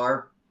likely you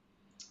are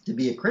to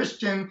be a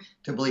Christian,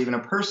 to believe in a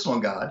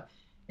personal God.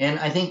 And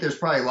I think there's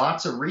probably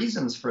lots of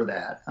reasons for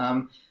that.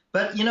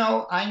 But,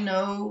 I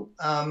know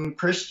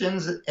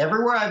Christians,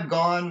 everywhere I've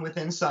gone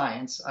within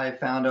science, I've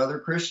found other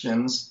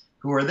Christians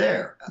who are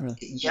there. Really?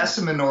 Yes,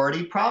 a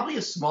minority, probably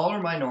a smaller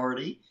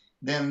minority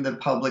than the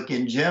public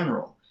in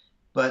general.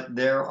 But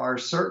there are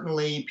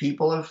certainly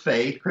people of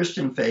faith,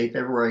 Christian faith,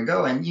 everywhere I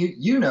go. And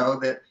you know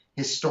that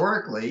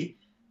historically,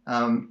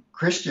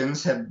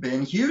 Christians have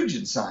been huge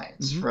in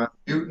science, mm-hmm. from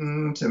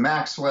Newton to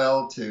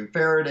Maxwell to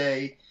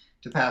Faraday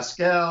to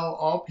Pascal,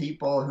 all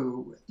people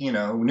who,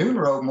 Newton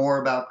wrote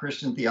more about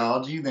Christian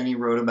theology than he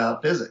wrote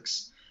about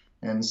physics.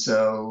 And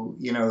so,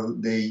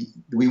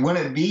 we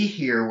wouldn't be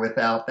here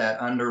without that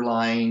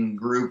underlying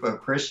group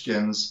of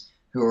Christians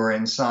who are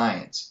in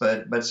science.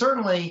 But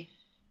certainly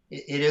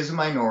it is a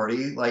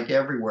minority, like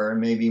everywhere,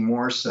 and maybe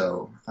more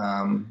so.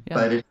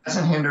 But it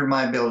hasn't hindered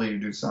my ability to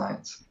do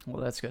science.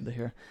 Well, that's good to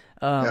hear.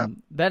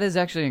 That is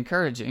actually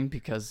encouraging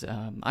because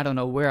I don't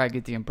know where I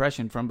get the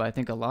impression from, but I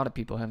think a lot of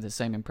people have the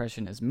same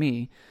impression as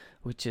me,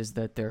 which is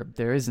that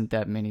there isn't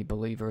that many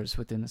believers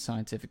within the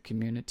scientific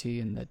community,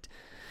 and that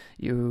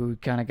you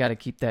kind of got to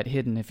keep that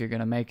hidden if you're going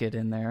to make it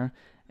in there.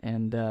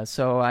 And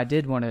so I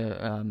did want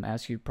to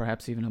ask you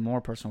perhaps even a more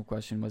personal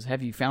question, was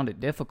have you found it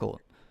difficult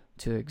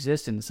to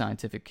exist in the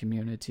scientific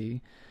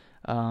community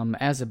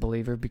as a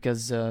believer?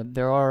 Because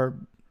there are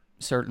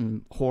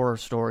certain horror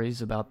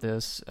stories about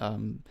this.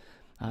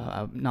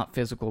 not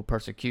physical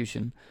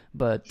persecution,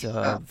 but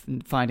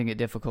finding it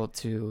difficult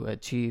to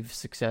achieve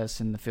success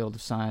in the field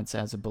of science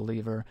as a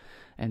believer.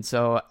 And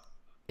so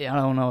I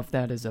don't know if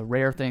that is a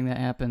rare thing that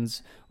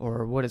happens,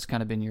 or what has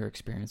kind of been your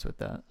experience with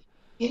that.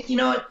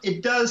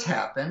 It does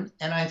happen,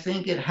 and I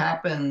think it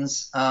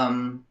happens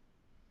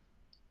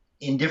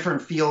in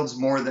different fields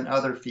more than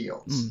other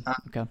fields.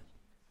 Okay.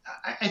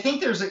 I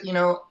think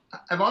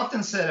I've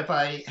often said if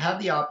I had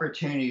the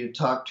opportunity to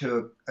talk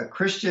to a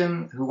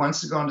Christian who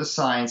wants to go into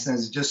science and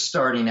is just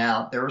starting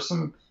out, there was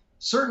some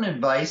certain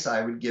advice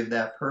I would give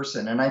that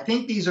person. And I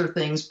think these are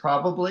things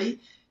probably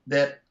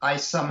that I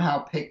somehow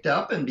picked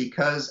up. And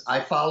because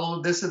I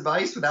followed this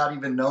advice without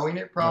even knowing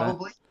it,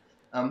 probably,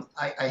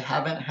 I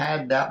haven't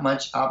had that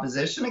much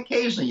opposition.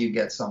 Occasionally you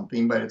get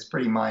something, but it's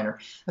pretty minor.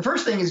 The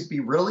first thing is be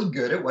really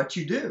good at what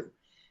you do.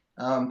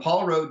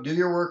 Paul wrote, do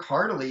your work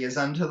heartily as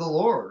unto the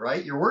Lord,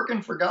 right? You're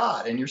working for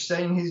God and you're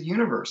studying his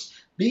universe.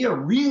 Be a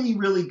really,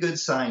 really good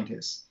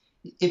scientist.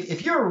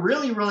 If you're a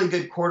really, really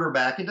good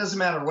quarterback, it doesn't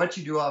matter what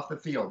you do off the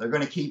field. They're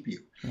going to keep you.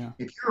 Yeah.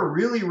 If you're a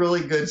really,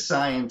 really good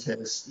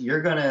scientist,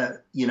 you're going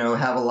to,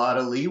 have a lot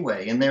of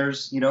leeway. And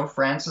there's,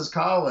 Francis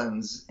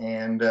Collins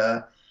and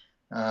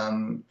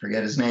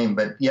forget his name,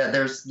 but yeah,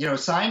 there's,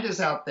 scientists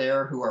out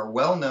there who are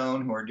well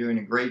known, who are doing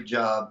a great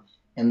job,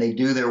 and they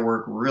do their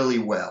work really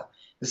well.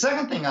 The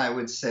second thing I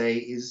would say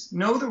is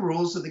know the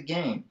rules of the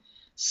game.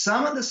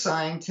 Some of the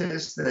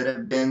scientists that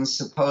have been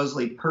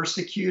supposedly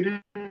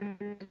persecuted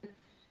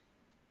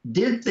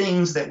did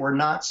things that were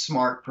not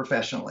smart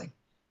professionally.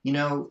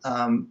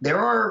 There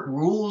are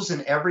rules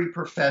in every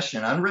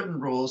profession, unwritten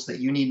rules that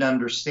you need to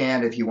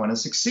understand if you want to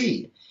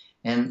succeed.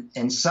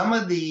 And some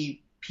of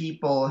the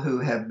people who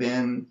have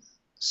been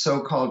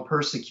so-called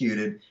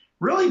persecuted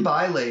really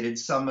violated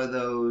some of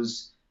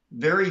those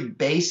very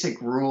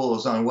basic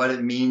rules on what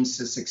it means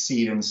to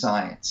succeed in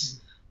science.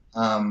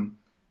 And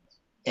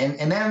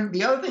then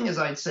the other thing is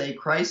I'd say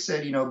Christ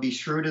said, be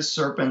shrewd as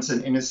serpents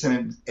and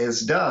innocent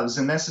as doves.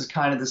 And this is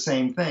kind of the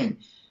same thing.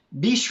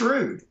 Be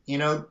shrewd,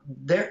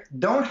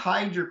 don't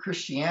hide your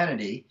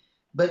Christianity,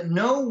 but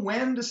know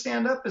when to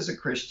stand up as a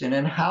Christian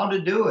and how to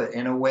do it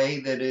in a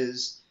way that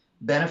is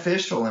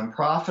beneficial and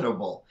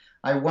profitable.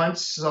 I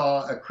once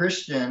saw a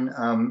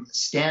Christian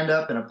stand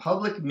up in a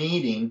public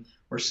meeting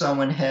where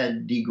someone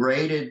had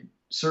degraded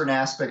certain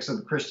aspects of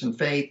the Christian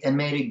faith and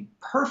made a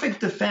perfect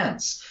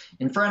defense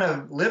in front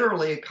of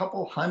literally a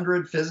couple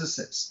hundred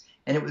physicists.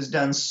 And it was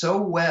done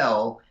so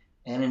well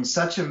and in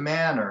such a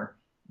manner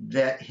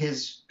that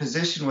his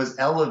position was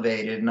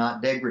elevated,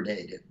 not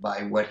degraded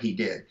by what he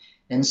did.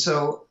 And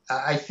so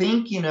I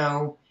think,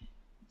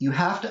 you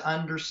have to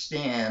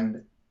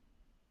understand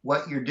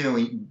what you're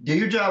doing. Do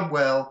your job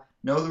well,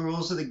 know the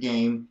rules of the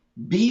game,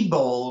 be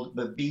bold,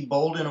 but be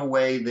bold in a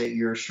way that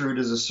you're shrewd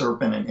as a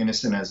serpent and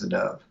innocent as a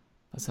dove.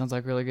 That sounds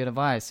like really good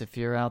advice. If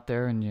you're out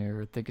there and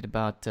you're thinking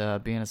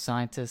about being a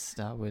scientist,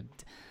 I would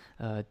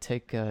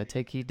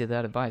take heed to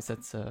that advice.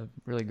 That's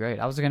really great.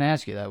 I was going to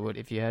ask you that,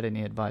 if you had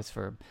any advice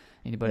for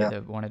anybody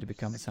that wanted to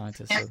become a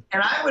scientist. And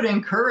I would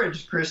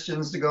encourage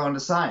Christians to go into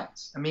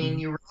science. I mean,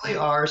 you really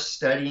are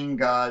studying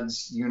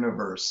God's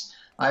universe.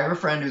 I have a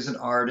friend who's an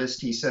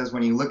artist. He says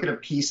when you look at a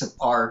piece of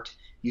art,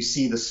 you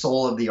see the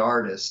soul of the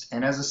artist.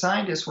 And as a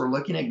scientist, we're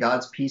looking at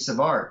God's piece of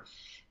art.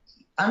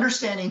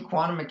 Understanding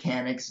quantum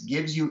mechanics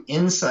gives you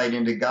insight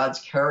into God's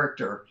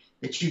character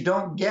that you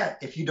don't get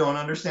if you don't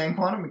understand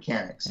quantum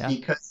mechanics,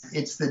 because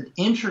it's the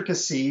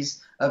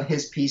intricacies of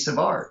his piece of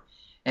art.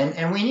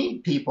 And we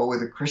need people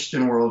with a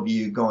Christian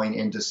worldview going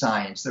into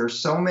science. There are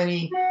so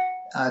many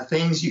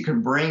things you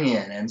can bring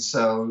in. And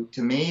so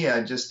to me,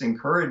 I just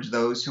encourage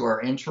those who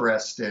are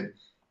interested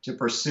to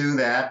pursue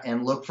that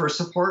and look for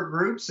support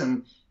groups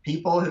and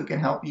people who can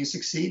help you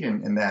succeed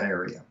in that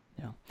area.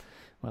 Yeah.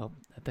 Well,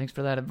 thanks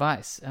for that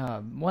advice.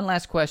 One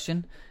last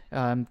question.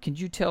 Can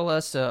you tell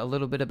us a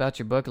little bit about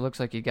your book? It looks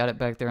like you got it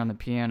back there on the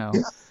piano.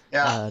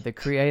 Yeah. The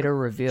Creator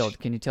Revealed.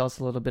 Can you tell us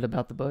a little bit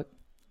about the book?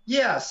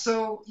 Yeah.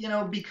 So,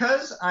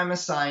 because I'm a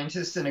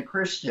scientist and a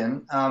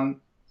Christian,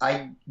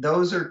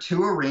 those are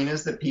two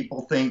arenas that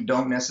people think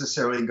don't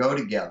necessarily go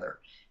together.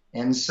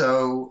 And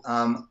so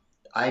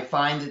I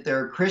find that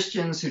there are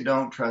Christians who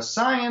don't trust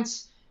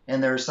science,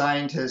 and there are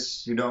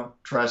scientists who don't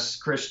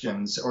trust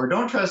Christians or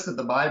don't trust that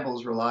the Bible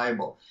is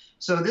reliable.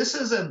 So this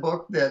is a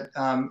book that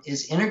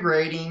is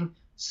integrating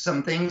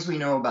some things we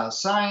know about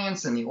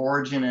science and the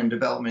origin and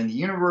development of the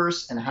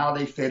universe and how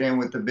they fit in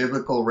with the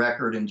biblical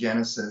record in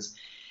Genesis.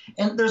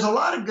 And there's a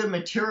lot of good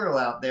material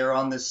out there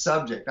on this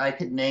subject. I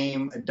could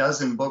name a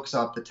dozen books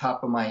off the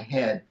top of my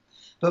head.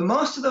 But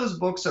most of those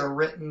books are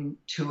written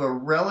to a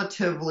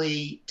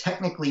relatively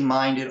technically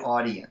minded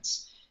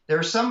audience. There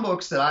are some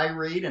books that I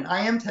read, and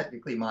I am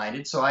technically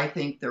minded, so I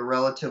think they're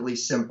relatively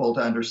simple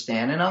to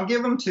understand. And I'll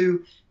give them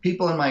to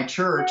people in my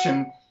church,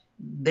 and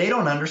they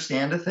don't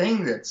understand a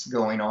thing that's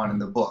going on in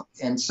the book.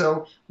 And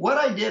so what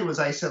I did was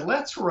I said,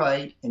 let's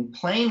write in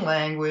plain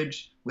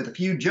language with a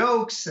few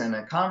jokes and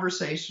a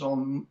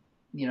conversational,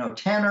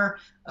 tenor,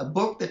 a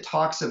book that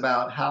talks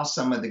about how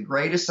some of the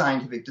greatest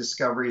scientific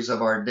discoveries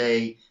of our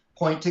day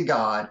point to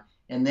God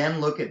and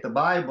then look at the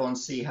Bible and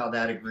see how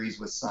that agrees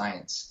with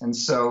science. And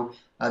so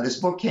this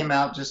book came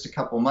out just a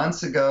couple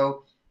months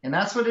ago, and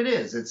that's what it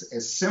is. It's a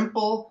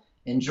simple,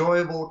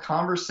 enjoyable,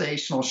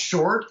 conversational,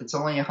 short, it's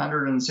only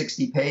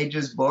 160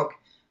 pages book,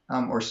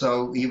 or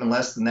so, even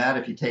less than that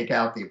if you take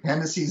out the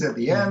appendices at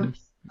the end,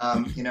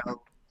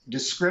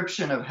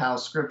 description of how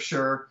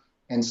Scripture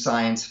and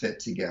science fit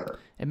together.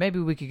 And maybe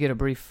we could get a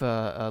brief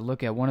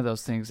look at one of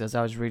those things. As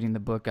I was reading the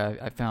book,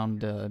 I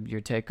found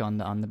your take on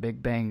the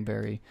Big Bang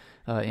very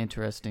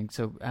interesting.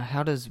 So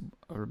how does,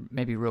 or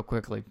maybe real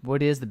quickly,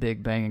 what is the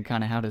Big Bang and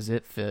kind of how does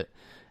it fit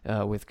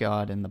with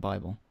God and the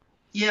Bible?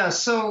 Yeah,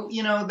 so,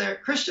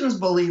 Christians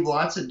believe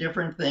lots of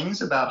different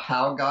things about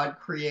how God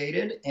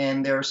created,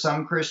 and there are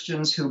some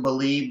Christians who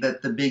believe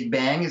that the Big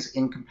Bang is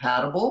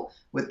incompatible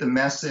with the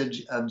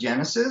message of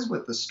Genesis,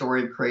 with the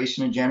story of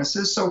creation in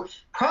Genesis. So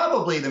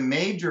probably the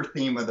major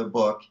theme of the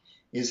book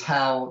is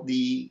how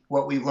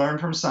what we've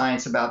learned from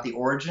science about the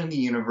origin of the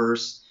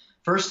universe,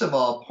 first of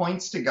all,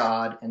 points to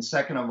God, and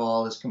second of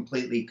all, is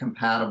completely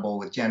compatible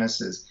with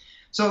Genesis.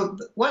 So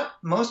what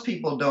most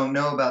people don't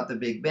know about the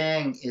Big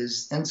Bang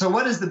is, and so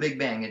what is the Big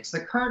Bang? It's the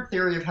current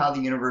theory of how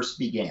the universe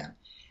began.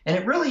 And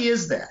it really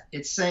is that.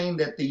 It's saying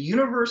that the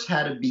universe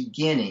had a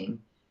beginning,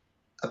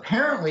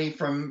 apparently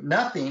from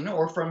nothing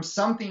or from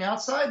something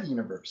outside the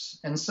universe.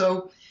 And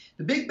so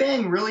the Big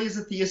Bang really is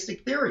a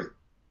theistic theory.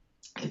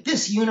 If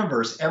this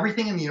universe,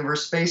 everything in the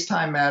universe,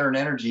 space-time, matter, and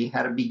energy,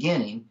 had a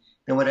beginning,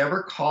 then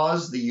whatever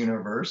caused the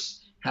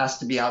universe has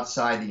to be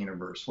outside the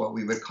universe, what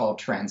we would call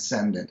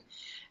transcendent.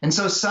 And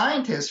so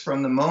scientists,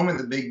 from the moment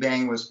the Big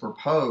Bang was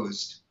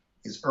proposed,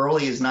 as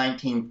early as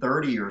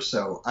 1930 or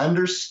so,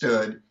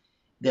 understood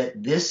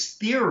that this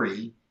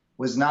theory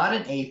was not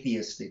an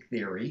atheistic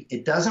theory.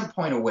 It doesn't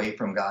point away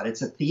from God.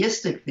 It's a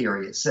theistic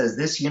theory. It says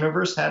this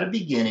universe had a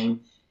beginning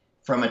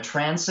from a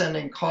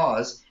transcendent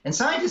cause. And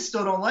scientists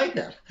still don't like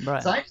that.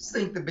 Right. Scientists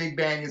think the Big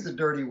Bang is a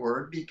dirty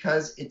word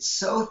because it's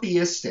so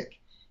theistic.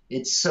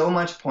 It so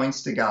much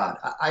points to God.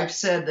 I've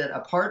said that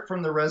apart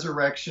from the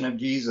resurrection of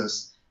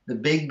Jesus, the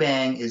Big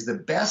Bang is the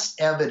best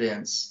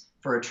evidence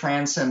for a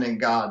transcendent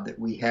God that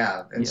we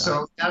have. And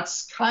so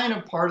that's kind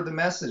of part of the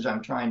message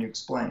I'm trying to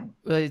explain.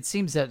 Well, it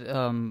seems that,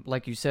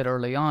 like you said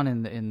early on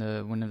in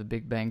the when the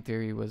Big Bang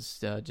theory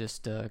was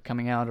just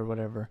coming out or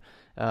whatever,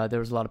 there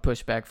was a lot of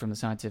pushback from the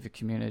scientific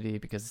community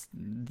because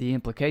the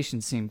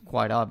implications seemed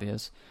quite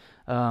obvious.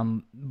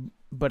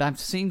 But I've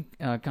seen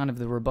kind of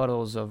the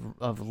rebuttals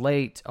of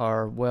late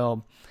are,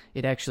 well,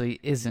 it actually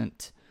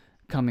isn't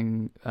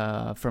coming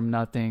from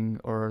nothing,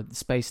 or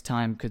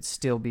space-time could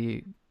still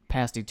be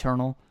past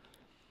eternal.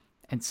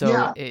 And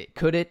so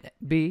could it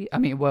be? I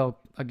mean, well,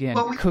 again,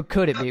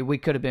 could it be? We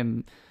could have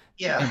been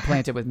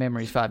implanted with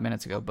memories 5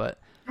 minutes ago, but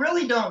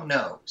really don't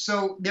know.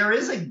 So there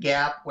is a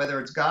gap,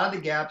 whether it's God of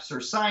the gaps or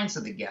science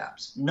of the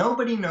gaps.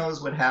 Nobody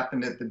knows what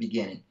happened at the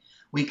beginning.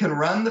 We can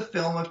run the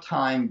film of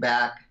time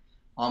back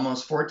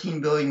almost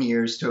 14 billion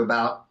years to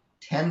about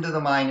 10 to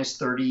the minus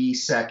 30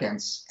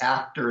 seconds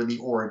after the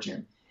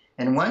origin.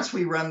 And once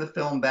we run the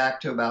film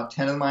back to about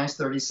 10 to the minus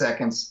 30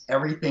 seconds,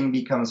 everything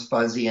becomes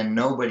fuzzy and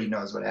nobody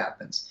knows what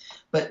happens.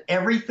 But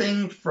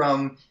everything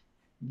from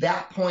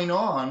that point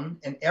on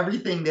and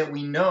everything that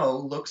we know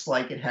looks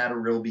like it had a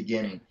real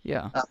beginning.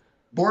 Yeah.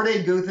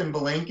 Bourde, Guth, and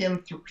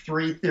Belinkin,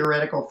 three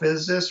theoretical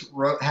physicists,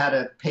 had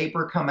a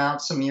paper come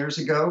out some years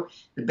ago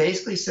that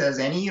basically says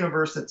any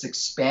universe that's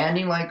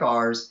expanding like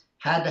ours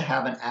had to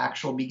have an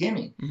actual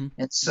beginning. Mm-hmm.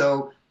 And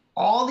so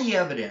all the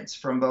evidence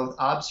from both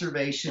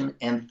observation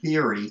and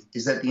theory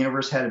is that the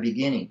universe had a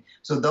beginning.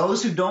 So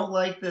those who don't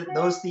like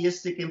those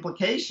theistic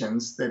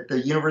implications, that the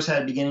universe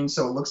had a beginning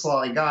so it looks a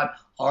lot like God,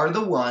 are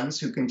the ones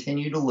who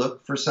continue to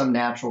look for some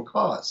natural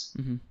cause.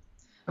 Mm-hmm.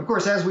 Of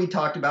course, as we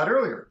talked about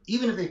earlier,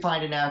 even if they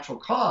find a natural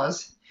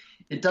cause,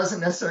 it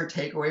doesn't necessarily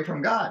take away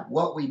from God.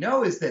 What we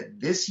know is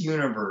that this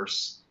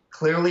universe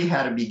clearly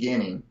had a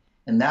beginning,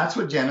 and that's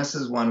what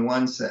Genesis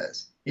 1:1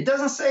 says. It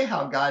doesn't say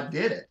how God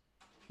did it.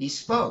 He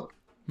spoke.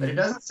 But it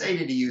doesn't say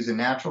did he use a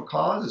natural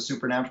cause, a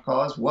supernatural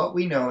cause. What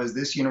we know is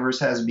this universe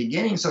has a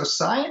beginning. So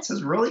science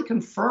has really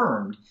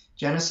confirmed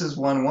Genesis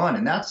 1:1,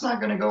 and that's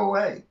not going to go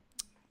away.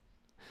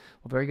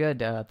 Well, very good.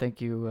 Thank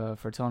you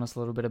for telling us a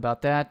little bit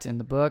about that in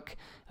the book.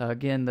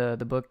 Again, the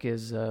book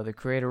is The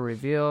Creator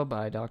Revealed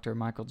by Dr.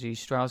 Michael G.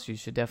 Strauss. You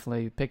should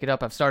definitely pick it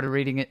up. I've started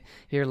reading it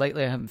here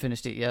lately. I haven't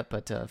finished it yet,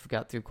 but I've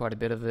got through quite a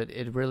bit of it.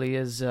 It really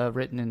is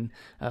written in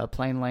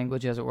plain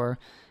language, as it were,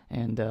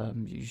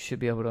 and you should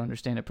be able to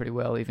understand it pretty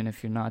well, even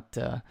if you're not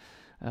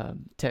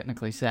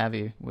technically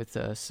savvy with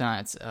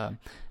science.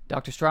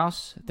 Dr.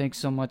 Strauss, thanks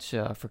so much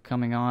for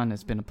coming on.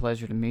 It's been a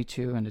pleasure to meet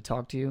you and to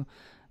talk to you.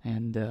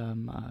 And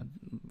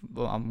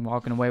I'm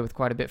walking away with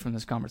quite a bit from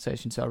this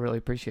conversation, so I really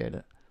appreciate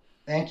it.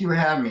 Thank you for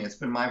having me. It's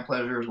been my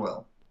pleasure as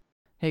well.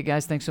 Hey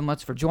guys, thanks so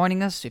much for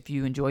joining us. If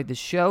you enjoyed the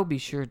show, be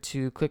sure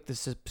to click the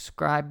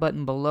subscribe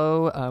button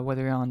below,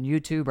 whether you're on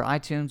YouTube or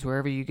iTunes,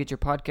 wherever you get your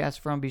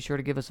podcast from. Be sure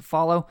to give us a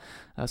follow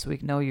so we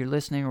can know you're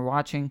listening or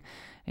watching.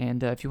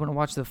 And if you want to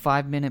watch the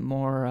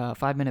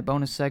 5-minute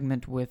bonus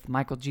segment with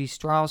Michael G.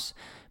 Strauss,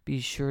 be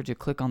sure to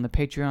click on the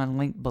Patreon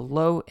link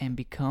below and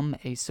become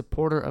a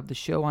supporter of the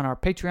show on our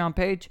Patreon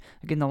page.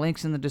 Again, the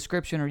link's in the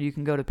description, or you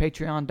can go to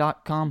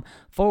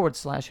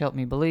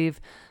patreon.com/helpmebelieve.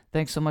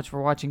 Thanks so much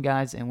for watching,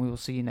 guys, and we will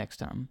see you next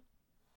time.